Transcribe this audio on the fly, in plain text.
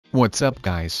What's up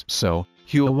guys? So,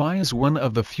 Huawei is one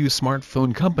of the few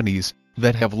smartphone companies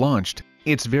that have launched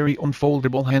its very own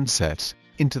foldable handsets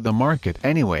into the market.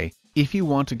 Anyway, if you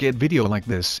want to get video like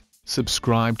this,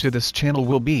 subscribe to this channel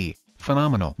will be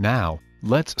phenomenal. Now,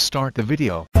 let's start the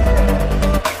video.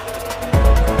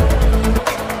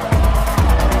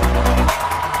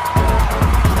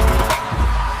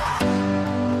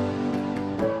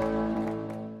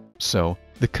 So,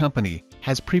 the company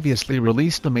has previously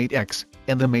released the Mate X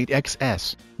and the Mate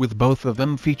XS, with both of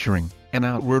them featuring an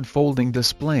outward folding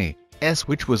display,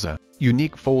 which was a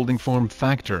unique folding form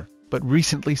factor, but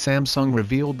recently Samsung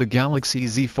revealed the Galaxy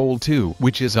Z Fold 2,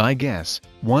 which is I guess,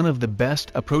 one of the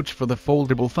best approach for the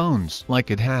foldable phones.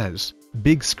 Like it has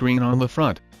big screen on the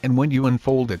front, and when you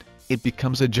unfold it, it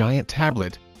becomes a giant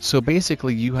tablet, so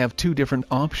basically you have two different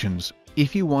options.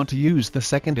 If you want to use the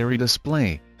secondary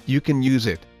display, you can use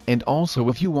it. And also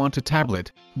if you want a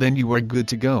tablet, then you are good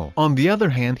to go. On the other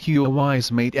hand,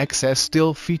 Huawei's Mate XS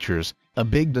still features a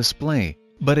big display,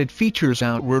 but it features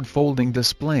outward folding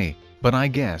display. But I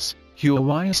guess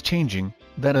Huawei is changing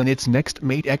that on its next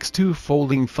Mate X2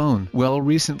 folding phone. Well,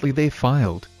 recently they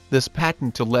filed this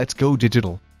patent to Let's Go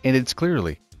Digital, and it's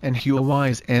clearly an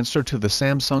Huawei's answer to the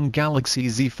Samsung Galaxy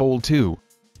Z Fold 2.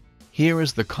 Here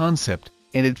is the concept,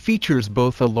 and it features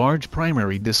both a large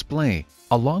primary display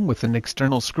along with an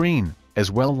external screen,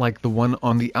 as well like the one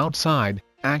on the outside,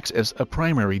 acts as a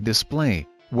primary display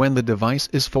when the device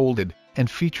is folded,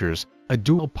 and features a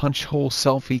dual punch-hole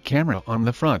selfie camera on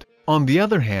the front. On the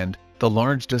other hand, the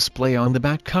large display on the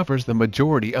back covers the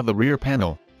majority of the rear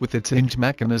panel, with its hinge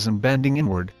mechanism bending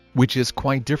inward, which is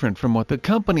quite different from what the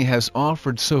company has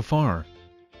offered so far.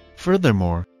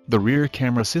 Furthermore, the rear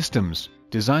camera system's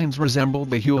designs resemble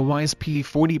the Huawei's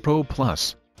P40 Pro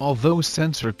Plus, although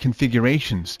sensor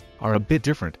configurations are a bit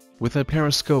different, with a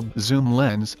periscope zoom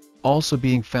lens also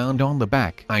being found on the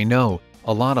back. I know,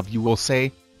 a lot of you will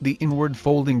say, the inward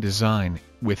folding design,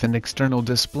 with an external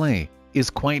display,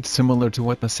 is quite similar to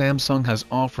what the Samsung has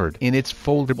offered in its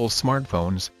foldable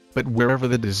smartphones, but wherever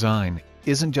the design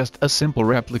isn't just a simple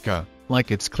replica,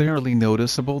 like it's clearly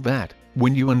noticeable that,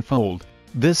 when you unfold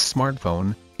this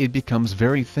smartphone, it becomes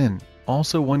very thin.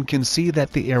 Also one can see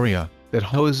that the area that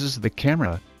houses the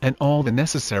camera and all the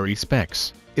necessary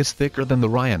specs is thicker than the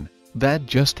Ryan that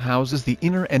just houses the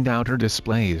inner and outer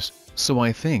displays. So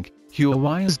I think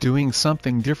Huawei is doing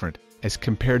something different as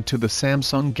compared to the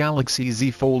Samsung Galaxy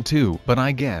Z Fold 2. But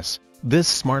I guess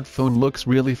this smartphone looks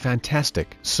really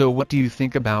fantastic. So what do you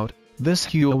think about this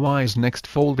Huawei's next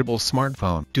foldable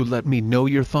smartphone? Do let me know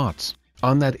your thoughts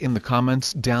on that in the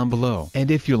comments down below. And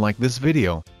if you like this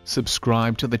video,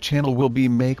 subscribe to the channel will be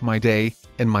make my day.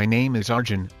 And my name is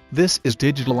Arjun, this is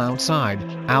Digital Outside.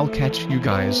 I'll catch you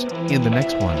guys in the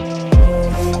next one.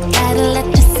 Gotta let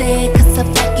you say 'cause I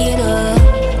fuck it up.